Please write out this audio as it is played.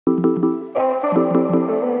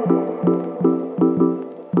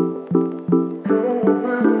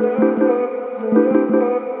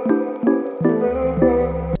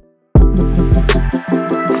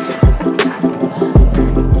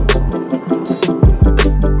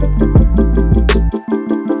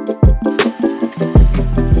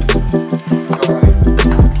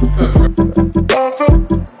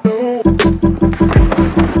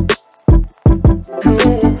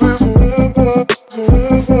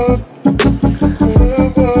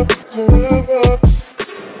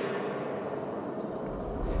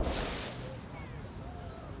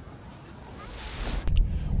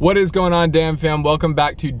What is going on, Damn Fam? Welcome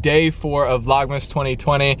back to day 4 of Vlogmas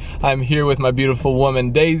 2020. I'm here with my beautiful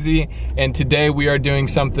woman, Daisy, and today we are doing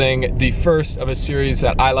something, the first of a series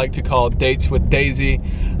that I like to call Dates with Daisy.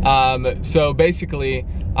 So basically,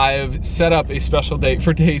 I have set up a special date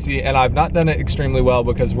for Daisy, and I've not done it extremely well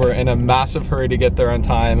because we're in a massive hurry to get there on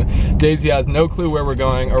time. Daisy has no clue where we're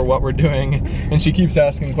going or what we're doing, and she keeps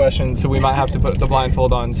asking questions, so we might have to put the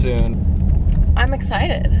blindfold on soon. I'm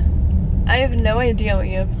excited. I have no idea what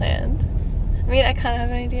you have planned. I mean, I kind of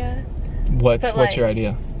have an idea. What's your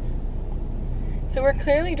idea? So we're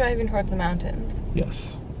clearly driving towards the mountains.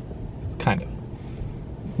 Yes, kind of.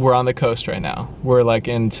 We're on the coast right now. We're like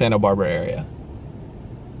in Santa Barbara area.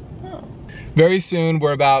 Oh. Very soon,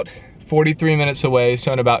 we're about 43 minutes away,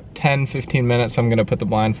 so in about 10-15 minutes I'm gonna put the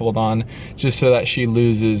blindfold on just so that she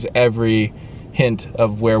loses every hint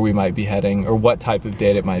of where we might be heading or what type of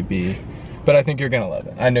date it might be. But I think you're gonna love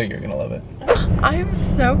it. I know you're gonna love it. I'm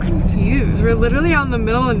so confused. We're literally out in the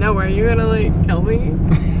middle of nowhere. You're gonna like kill me?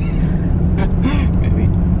 Maybe.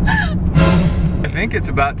 I think it's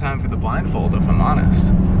about time for the blindfold, if I'm honest.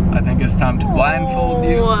 I think it's time to blindfold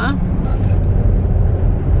you.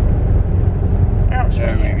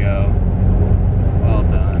 There we go. Well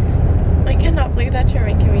done. I cannot believe that you're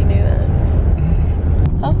making me do this.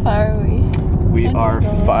 How far are we? We are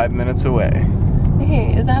 5 minutes away.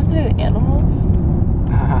 Hey, does that have to do with animals?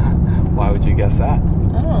 Why would you guess that?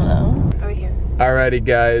 I don't know. Over here. Alrighty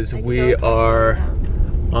guys, we are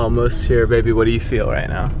almost here. Baby, what do you feel right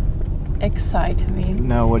now? Excite me.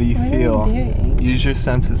 No, what do you feel? What are you doing? Use your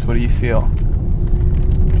senses, what do you feel?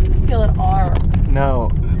 I feel an arm. No,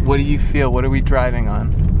 what do you feel? What are we driving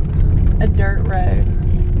on? A dirt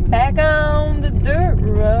road. Back on the dirt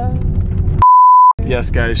road.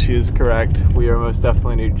 Yes guys, she is correct. We are most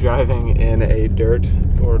definitely driving in a dirt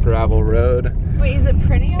or gravel road. Wait, is it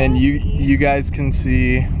pretty? And you guys can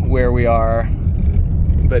see where we are,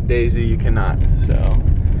 but Daisy, you cannot. So,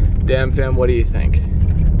 Damn Fam, what do you think?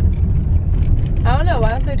 I don't know,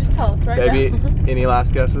 why don't they just tell us right now? Baby, any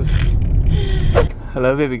last guesses?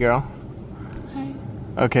 Hello, baby girl. Hi.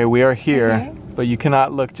 Okay, we are here, Okay. but you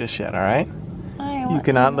cannot look just yet, alright? You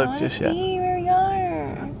cannot look just yet. See where we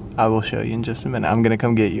are. I will show you in just a minute. I'm gonna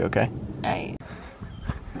come get you, okay? Alright.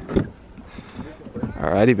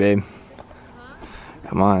 Alrighty, babe.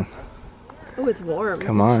 Come on. Oh, it's warm.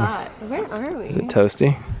 Come it's on. Hot. Where are we? Is it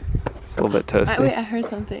toasty? It's a little bit toasty. Wait, I heard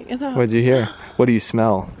something. Is that What'd you hear? What do you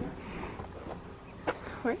smell?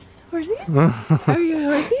 horse? Horsies? Are you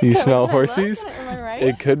horsies? You Can I smell look? horsies? Am I right?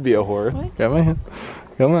 It could be a horse. What? Come on.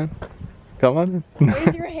 Come on. Come on.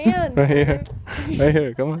 Raise your hand. Right here. Right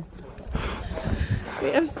here. Come on.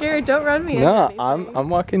 Wait, I'm scared. Don't run me. No, into anything. I'm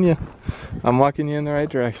walking you. I'm walking you in the right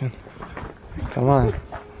direction. Come on.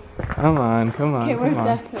 Come on. Come on. Okay, we're come on.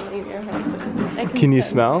 definitely near horses. I Can you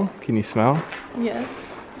sense smell? Can you smell? it. Yes.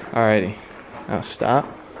 Alrighty. Now stop.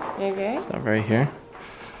 Okay. Stop right here.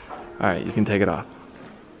 Alright, you can take it off.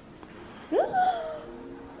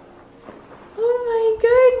 Oh my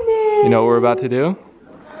goodness. You know what we're about to do?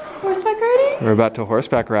 Horseback riding? We're about to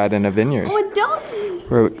horseback ride in a vineyard. Oh, a donkey.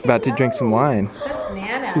 We're about to drink some wine. That's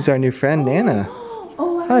Nana. This is our new friend, Nana.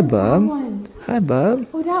 Oh, Hi, bub. Hi, bub.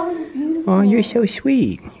 Oh, that was beautiful. Oh, you're so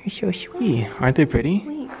sweet. You're so sweet. Aren't they pretty?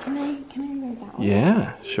 Wait, can I wear that one?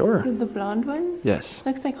 Yeah, sure. The blonde one? Yes,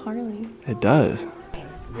 Looks like Harley. it does.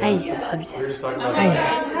 Hi, bubs.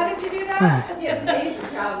 How did you do that? Yeah, they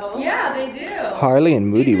travel. Yeah, they do. Harley and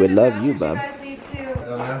Moody would love you, bub. guys need to.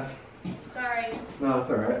 Sorry. No, it's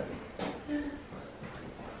alright.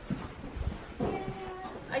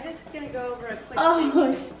 I'm just gonna go over a quick.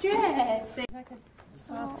 Oh, stress. He's like a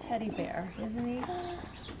soft teddy bear, isn't he?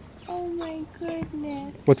 Oh my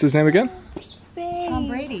goodness. What's his name again? Baby. Tom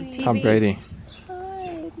Brady. Tom Brady.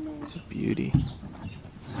 Goodness. It's a beauty.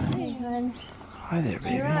 Hey, hon. Hi there,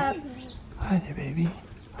 baby. Hi there, baby.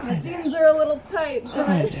 My jeans are a little tight.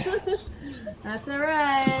 Hi there. That's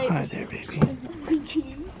alright. Hi there, baby. My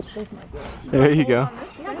jeans. There you go.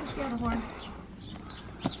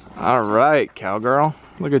 Alright, cowgirl.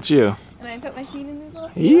 Look at you. And I put my feet in these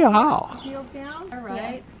little Yeah. heels down. All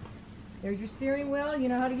right. There's your steering wheel. You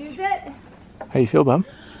know how to use it? How you feel, bub?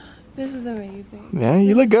 This is amazing. Yeah,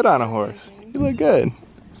 you look good on a horse. You look good.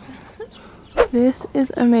 This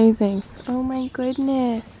is amazing. Oh my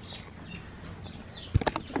goodness.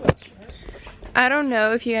 I don't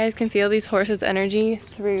know if you guys can feel these horses' energy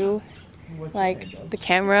through like the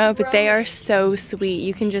camera, but they are so sweet.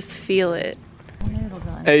 You can just feel it.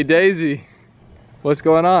 Hey Daisy, what's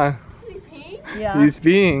going on? Yeah. He's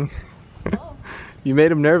peeing. You made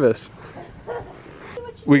him nervous.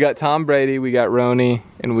 We got Tom Brady, we got Roni,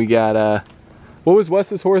 and we got what was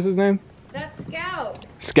Wes's horse's name? That's Scout.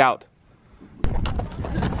 Scout.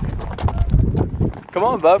 Come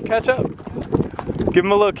on, bub, catch up. Give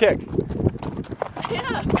him a little kick.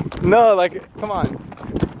 Yeah. No, like, come on.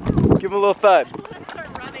 Give him a little thud. I want to start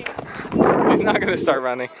running. He's not gonna start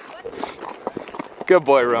running. Good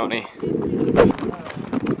boy, Roni.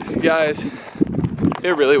 Guys,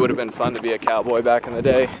 it really would have been fun to be a cowboy back in the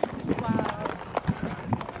day. Wow.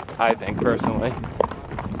 I think, personally.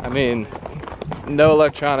 I mean, no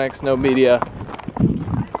electronics, no media.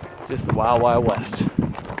 Just the wild, wild west.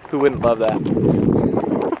 Who wouldn't love that?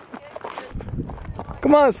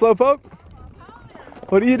 Come on, Slowpoke.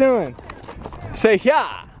 What are you doing? Say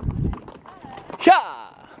yeah! Yeah!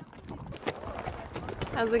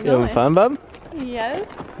 How's it You having going? fun, bub? Yes.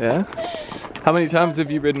 Yeah? How many times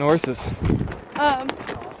have you ridden horses? 3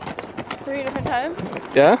 different times.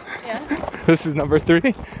 Yeah? Yeah. This is number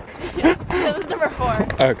 3? Yeah. That was number 4.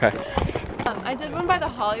 Okay. I did one by the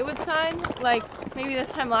Hollywood sign, like maybe this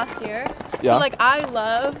time last year. Yeah. But like I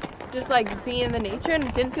love just like being in the nature, and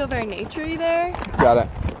it didn't feel very naturey there. Got it.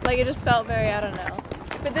 Like it just felt very, I don't know.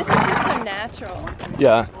 But this is just so natural.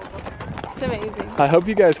 Yeah. It's amazing. I hope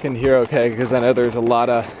you guys can hear okay, because I know there's a lot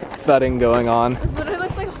of thudding going on. This literally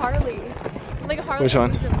looks like Harley. Like a Harley. Which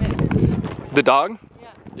one? Mix. The dog? Yeah.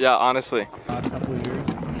 Yeah, honestly.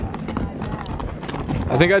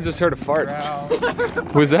 I think I just heard a fart.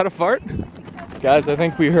 Was that a fart? Guys, I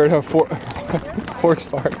think we heard a horse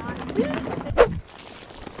fart.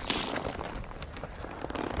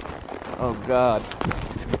 Oh God.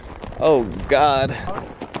 Oh God.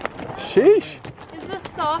 Sheesh. It's the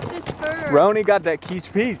softest fur. Roni got that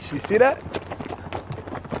quiche peach. You see that?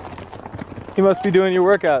 He must be doing your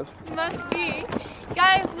workouts. Must be.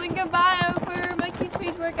 Guys, link a bio for my Key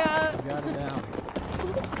Speed workout. Got it down.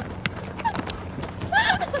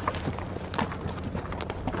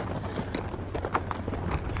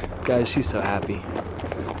 Guys, she's so happy.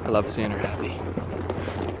 I love seeing her happy.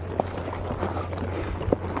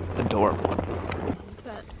 Adorable.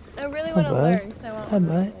 But I really want to bud. learn, so I want Hi, one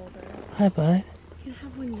bud. older. Hi, bud. You can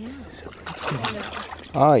have one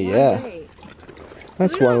now. Oh, yeah.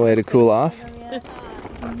 That's one way to cool off. These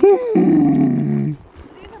are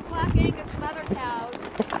Black Angus mother cows.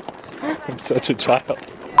 I'm such a child.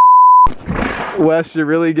 Wes, you're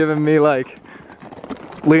really giving me like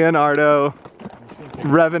Leonardo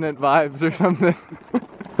Revenant vibes or something.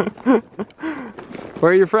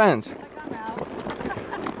 Where are your friends?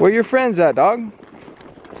 Where are your friends at, dog?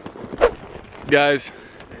 Guys,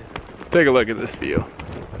 take a look at this view.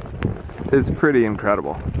 It's pretty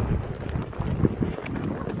incredible.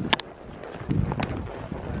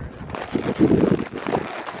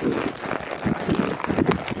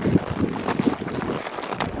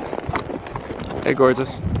 Hey,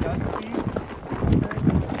 gorgeous.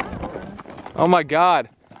 Oh my God.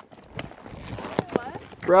 What?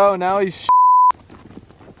 Bro, now he's shit.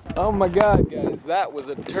 Oh my God, guys, that was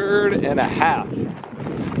a turd and a half.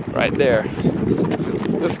 Right there.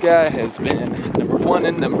 This guy has been number 1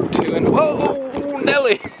 and number 2 and whoa,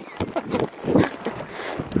 Nelly.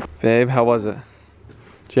 Babe, how was it?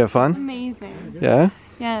 Did you have fun? Amazing. Yeah?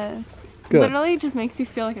 Yes. Good. Literally just makes you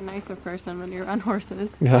feel like a nicer person when you're on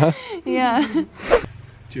horses. Yeah? Yeah.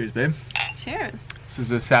 Cheers, babe. Cheers. This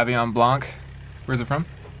is a Sauvignon Blanc. Where's it from?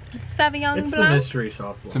 Sauvignon It's the Blanc. mystery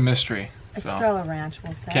soft It's a mystery. So Estrella Ranch,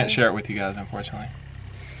 we'll say. can't share it with you guys, unfortunately.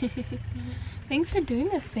 Thanks for doing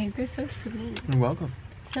this, babe. You're so sweet. You're welcome.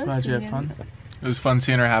 So Glad you sweet. had fun. It was fun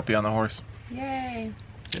seeing her happy on the horse. Yay. You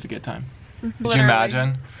had a good time. Did Literally. you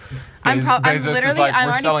imagine? I'm Bezos is like, I'm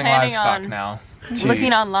we're already selling planning livestock on now.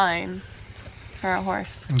 looking Jeez. online for a horse.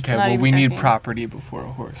 Okay, Not well, even we need joking. property before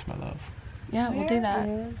a horse, my love. Yeah, we'll do that.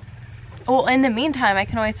 Is Well, in the meantime, I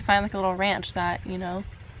can always find like a little ranch that, you know,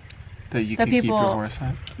 That you The can keep your people- horse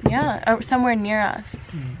at. yeah, or somewhere near us.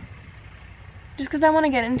 Mm. Just because I want to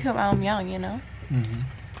get into it while I'm young, you know? Mm-hmm.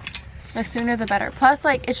 The sooner the better. Plus,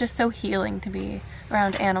 like, it's just so healing to be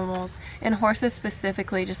around animals. And horses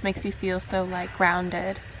specifically just makes you feel so, like,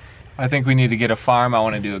 grounded. I think we need to get a farm. I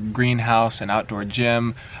want to do a greenhouse, an outdoor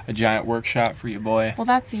gym, a giant workshop for you, boy. Well,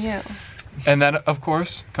 that's you. And then, of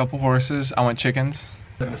course, a couple horses. I want chickens.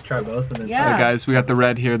 Let's try both and then Yeah. So guys, we got the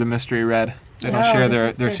red here, the mystery red. They don't No, share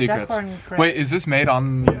this is their the secrets. Duckhorn crate. Wait, is this made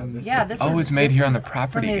on? Yeah, this Oh, is. it's made this here on is the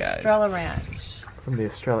property, from the guys. Estrella Ranch. From the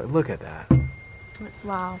Australia. Look at that.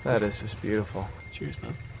 Wow. That is just beautiful. Cheers,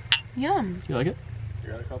 man. Yum. You like it?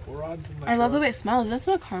 You got a couple rods in I love the way it smells. Does that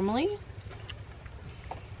smell caramely?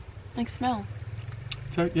 Like smell.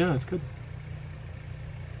 So, yeah, it's good.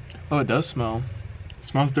 Oh, it does smell. It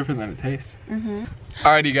smells different than it tastes. Mm-hmm.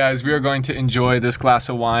 Alrighty guys, we are going to enjoy this glass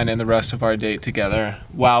of wine and the rest of our date together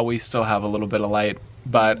while we still have a little bit of light.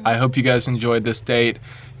 But I hope you guys enjoyed this date.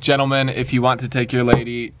 Gentlemen, if you want to take your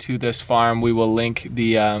lady to this farm, we will link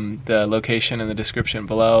the location in the description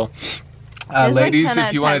below. Ladies,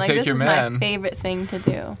 if you want to take your man. This is my favorite thing to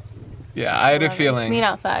do. Yeah, I had a love it. feeling. Just being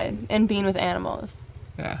outside and being with animals.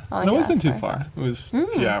 Yeah, All I and it can wasn't ask too for. far. It was a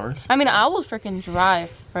few hours. I mean, I will freaking drive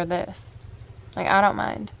for this. Like, I don't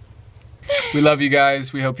mind. We love you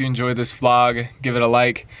guys. We hope you enjoyed this vlog. Give it a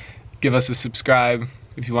like. Give us a subscribe.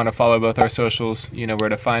 If you want to follow both our socials, you know where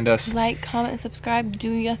to find us. Like, comment, subscribe,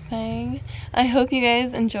 do your thing. I hope you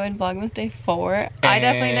guys enjoyed Vlogmas Day 4. I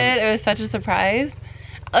definitely did. It was such a surprise.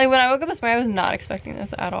 Like, when I woke up this morning, I was not expecting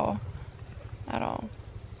this at all. At all.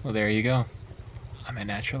 Well, there you go. I'm a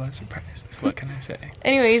natural at surprises. What can I say?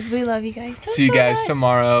 Anyways, we love you guys so See you guys much.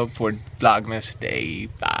 tomorrow for Vlogmas Day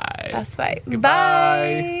 5. That's right.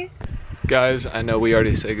 Goodbye. Bye. Guys, I know we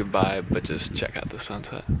already said goodbye, but just check out the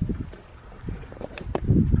sunset.